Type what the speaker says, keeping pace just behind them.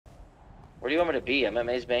Where do you want me to be? I'm at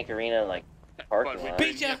Maze Bank Arena, like, parking lot.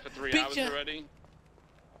 Beat ya! Beat ya!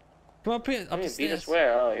 Come up here, up the stairs. Beat us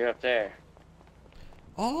where? Oh, you're up there.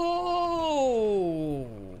 Oh,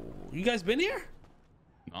 you guys been here?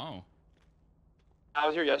 No. I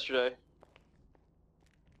was here yesterday.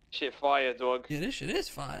 Shit fire, dog. Yeah, this shit is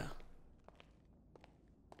fire.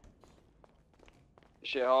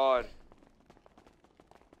 Shit hard.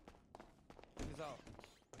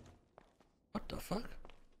 What the fuck?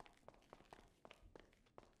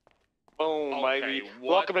 Boom, Okay, baby.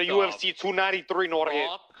 what Welcome to the UFC 293, Northgate.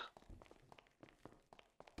 Fuck?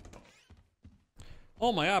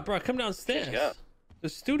 Oh my god, bro, come downstairs. Let's go.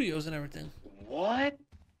 There's studios and everything. What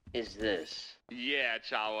is this? Yeah,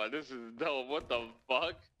 Chawa, this is dope. What the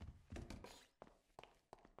fuck?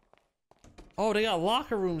 Oh, they got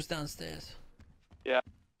locker rooms downstairs. Yeah.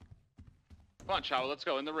 Come on, Chawa, let's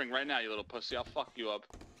go in the ring right now, you little pussy. I'll fuck you up.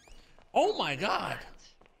 Oh my god.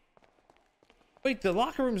 Wait, the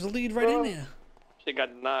locker rooms lead right in there. Shit got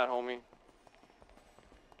denied, homie.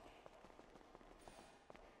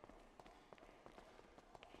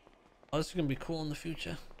 Oh, this is gonna be cool in the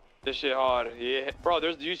future. This shit hard. Yeah. Bro,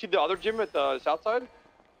 do you see the other gym at the south side?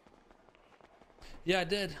 Yeah, I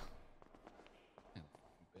did.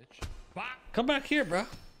 Bitch. Come back here, bro.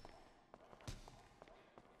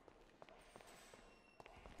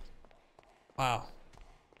 Wow.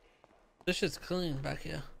 This shit's clean back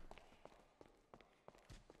here.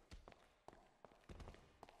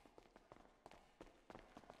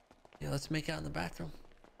 Yeah, let's make out in the bathroom.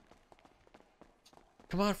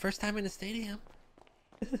 Come on, first time in the stadium.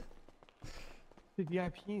 The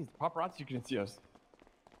VIPs, paparazzi can see us.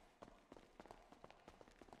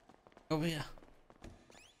 Over here.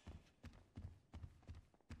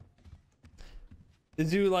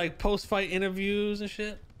 Did you like post-fight interviews and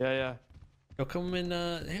shit? Yeah, yeah. Yo, come in,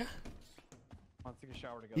 yeah. Let's take a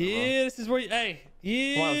shower together. Yeah, Bro. this is where you, hey,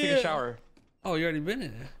 yeah. Come on, let's take a shower. Oh, you already been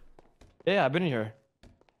in there. Yeah, I've been here.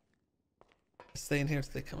 Stay in here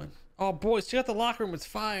if they come in. Oh, boys, check out the locker room. It's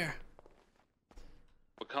fire.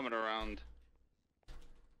 We're coming around.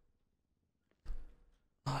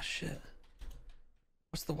 Oh, shit.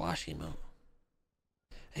 What's the wash emote?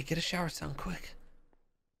 Hey, get a shower sound quick.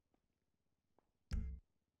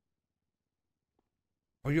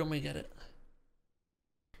 Or you want me to get it?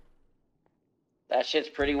 That shit's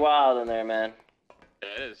pretty wild in there, man.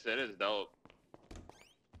 It is dope.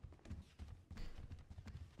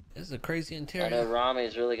 This is a crazy I know interior.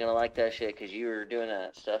 Rami's really gonna like that shit because you were doing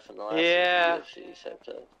that stuff in the last Yeah. UFC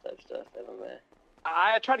type stuff, MMA.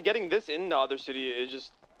 I tried getting this in the other city. It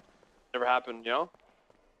just never happened, you know?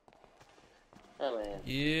 Oh man.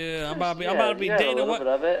 Yeah, I'm about to be you had a Dana little White. bit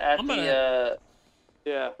of it at I'm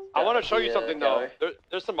Yeah. I want to show you the, something, though. gallery.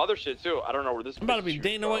 There's some other shit, too. I don't know where this I'm about to be shoots,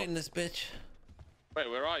 Dana bro. White in this bitch. Wait,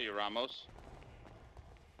 where are you, Ramos?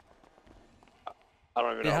 I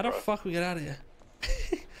don't even Yeah, know, how the bro. fuck we get out of here?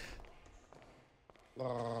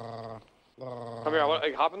 Come here,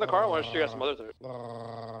 like, hop in the car. I want to show you guys some other things.